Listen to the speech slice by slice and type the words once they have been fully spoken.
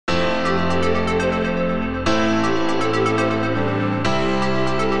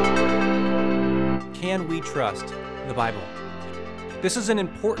Can we trust the Bible? This is an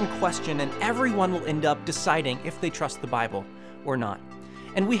important question, and everyone will end up deciding if they trust the Bible or not.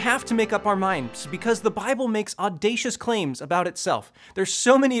 And we have to make up our minds because the Bible makes audacious claims about itself. There's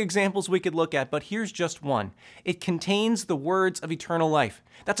so many examples we could look at, but here's just one. It contains the words of eternal life.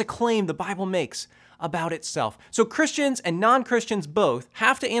 That's a claim the Bible makes about itself. So Christians and non-Christians both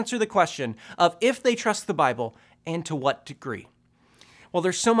have to answer the question of if they trust the Bible and to what degree. Well,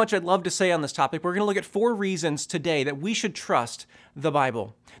 there's so much I'd love to say on this topic. We're going to look at 4 reasons today that we should trust the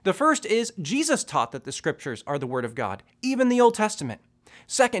Bible. The first is Jesus taught that the Scriptures are the Word of God, even the Old Testament.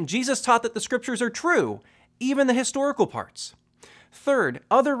 Second, Jesus taught that the Scriptures are true, even the historical parts. Third,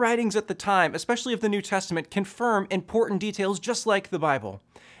 other writings at the time, especially of the New Testament, confirm important details just like the Bible.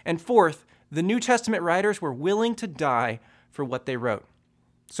 And fourth, the New Testament writers were willing to die for what they wrote.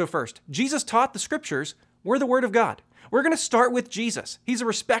 So first, Jesus taught the Scriptures were the Word of God. We're going to start with Jesus. He's a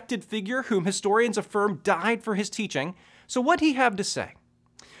respected figure whom historians affirm died for his teaching. So what'd he have to say?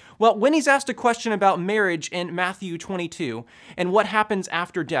 Well, when he's asked a question about marriage in Matthew 22 and what happens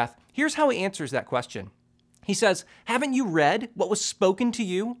after death, here's how he answers that question. He says, "Haven't you read what was spoken to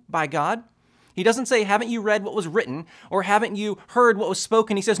you by God?" He doesn't say, "Haven't you read what was written?" or "Haven't you heard what was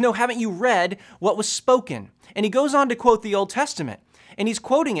spoken?" He says, "No, haven't you read what was spoken?" And he goes on to quote the Old Testament, and he's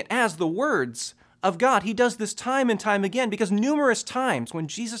quoting it as the words of God. He does this time and time again because numerous times when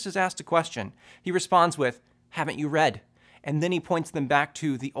Jesus is asked a question, he responds with, "Haven't you read?" And then he points them back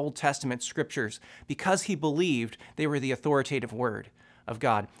to the Old Testament scriptures because he believed they were the authoritative word of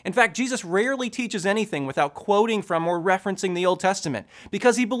God. In fact, Jesus rarely teaches anything without quoting from or referencing the Old Testament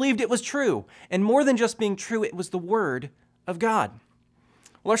because he believed it was true. And more than just being true, it was the word of God.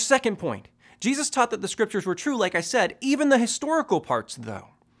 Well, our second point, Jesus taught that the scriptures were true, like I said, even the historical parts, though.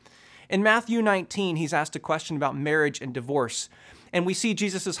 In Matthew 19, he's asked a question about marriage and divorce. And we see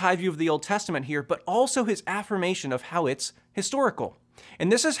Jesus' high view of the Old Testament here, but also his affirmation of how it's historical.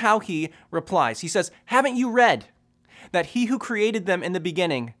 And this is how he replies. He says, "Haven't you read that he who created them in the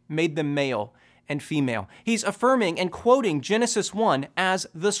beginning made them male and female?" He's affirming and quoting Genesis 1 as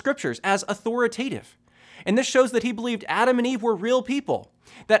the scriptures, as authoritative. And this shows that he believed Adam and Eve were real people,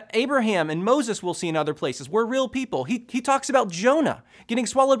 that Abraham and Moses, we'll see in other places, were real people. He talks about Jonah getting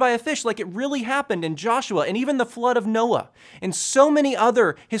swallowed by a fish like it really happened in Joshua, and even the flood of Noah, and so many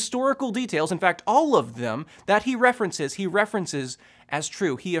other historical details, in fact, all of them that he references as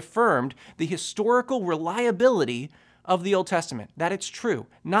true. He affirmed the historical reliability of the Old Testament, that it's true,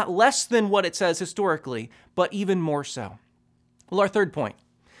 not less than what it says historically, but even more so. Well, our third point.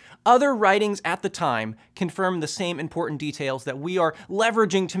 Other writings at the time confirm the same important details that we are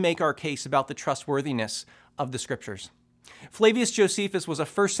leveraging to make our case about the trustworthiness of the scriptures. Flavius Josephus was a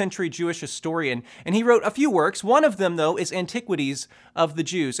first-century Jewish historian, and he wrote a few works. One of them, though, is Antiquities of the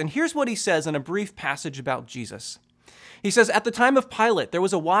Jews. And here's what he says in a brief passage about Jesus. He says, "At the time of Pilate, there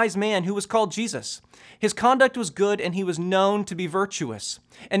was a wise man who was called Jesus. His conduct was good, and he was known to be virtuous.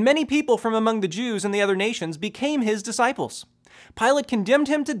 And many people from among the Jews and the other nations became his disciples. Pilate condemned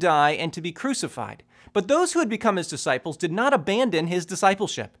him to die and to be crucified. But those who had become his disciples did not abandon his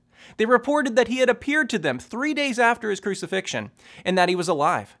discipleship. They reported that he had appeared to them 3 days after his crucifixion and that he was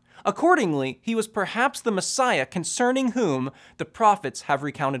alive. Accordingly, he was perhaps the Messiah concerning whom the prophets have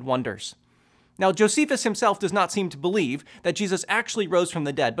recounted wonders." Now, Josephus himself does not seem to believe that Jesus actually rose from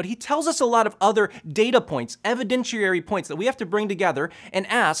the dead, but he tells us a lot of other data points, evidentiary points that we have to bring together and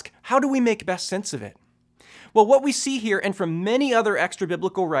ask, how do we make best sense of it? Well, what we see here and from many other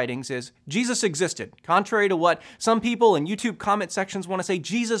extra-biblical writings is Jesus existed. Contrary to what some people in YouTube comment sections want to say,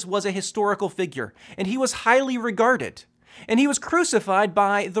 Jesus was a historical figure, and he was highly regarded. And he was crucified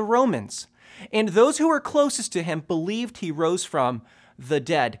by the Romans. And those who were closest to him believed he rose from the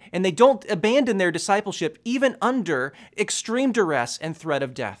dead. And they don't abandon their discipleship even under extreme duress and threat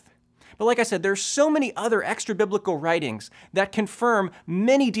of death. But like I said, there's so many other extra-biblical writings that confirm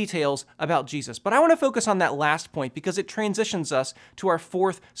many details about Jesus. But I want to focus on that last point because it transitions us to our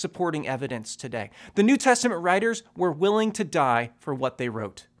fourth supporting evidence today. The New Testament writers were willing to die for what they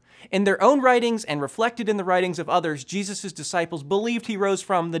wrote. In their own writings and reflected in the writings of others, Jesus' disciples believed he rose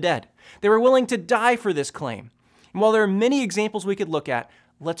from the dead. They were willing to die for this claim. And while there are many examples we could look at,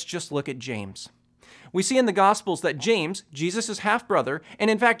 let's just look at James. We see in the Gospels that James, Jesus' half-brother, and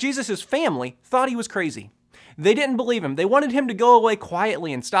in fact Jesus' family, thought he was crazy. They didn't believe him. They wanted him to go away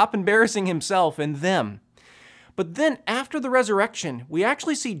quietly and stop embarrassing himself and them. But then after the resurrection, we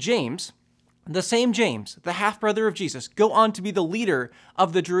actually see James, the same James, the half-brother of Jesus, go on to be the leader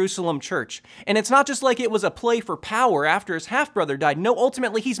of the Jerusalem church. And it's not just like it was a play for power after his half-brother died. No,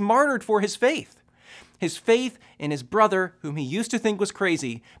 ultimately he's martyred for his faith. His faith in his brother, whom he used to think was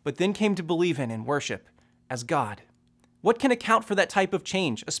crazy, but then came to believe in and worship as God. What can account for that type of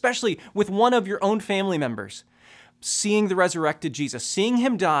change, especially with one of your own family members? Seeing the resurrected Jesus, seeing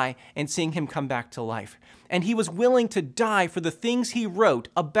him die and seeing him come back to life. And he was willing to die for the things he wrote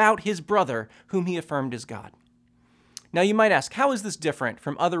about his brother, whom he affirmed as God. Now you might ask, how is this different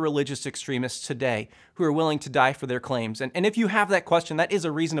from other religious extremists today who are willing to die for their claims? And if you have that question, that is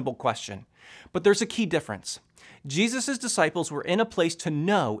a reasonable question. But there's a key difference. Jesus' disciples were in a place to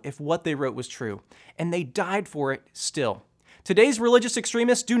know if what they wrote was true, and they died for it still. Today's religious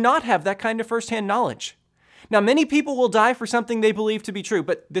extremists do not have that kind of firsthand knowledge. Now, many people will die for something they believe to be true,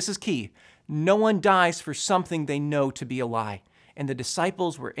 but this is key. No one dies for something they know to be a lie. And the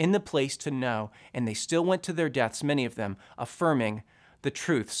disciples were in the place to know, and they still went to their deaths, many of them, affirming the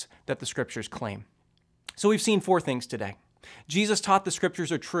truths that the Scriptures claim. So we've seen 4 things today. Jesus taught the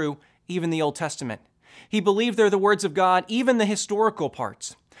Scriptures are true, even the Old Testament. He believed they're the words of God, even the historical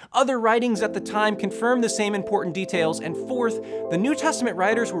parts. Other writings at the time confirm the same important details. And 4th, the New Testament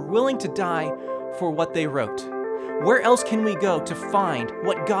writers were willing to die for what they wrote. Where else can we go to find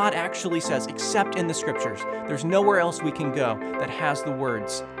what God actually says except in the Scriptures? There's nowhere else we can go that has the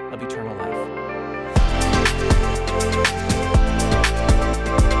words of eternal life.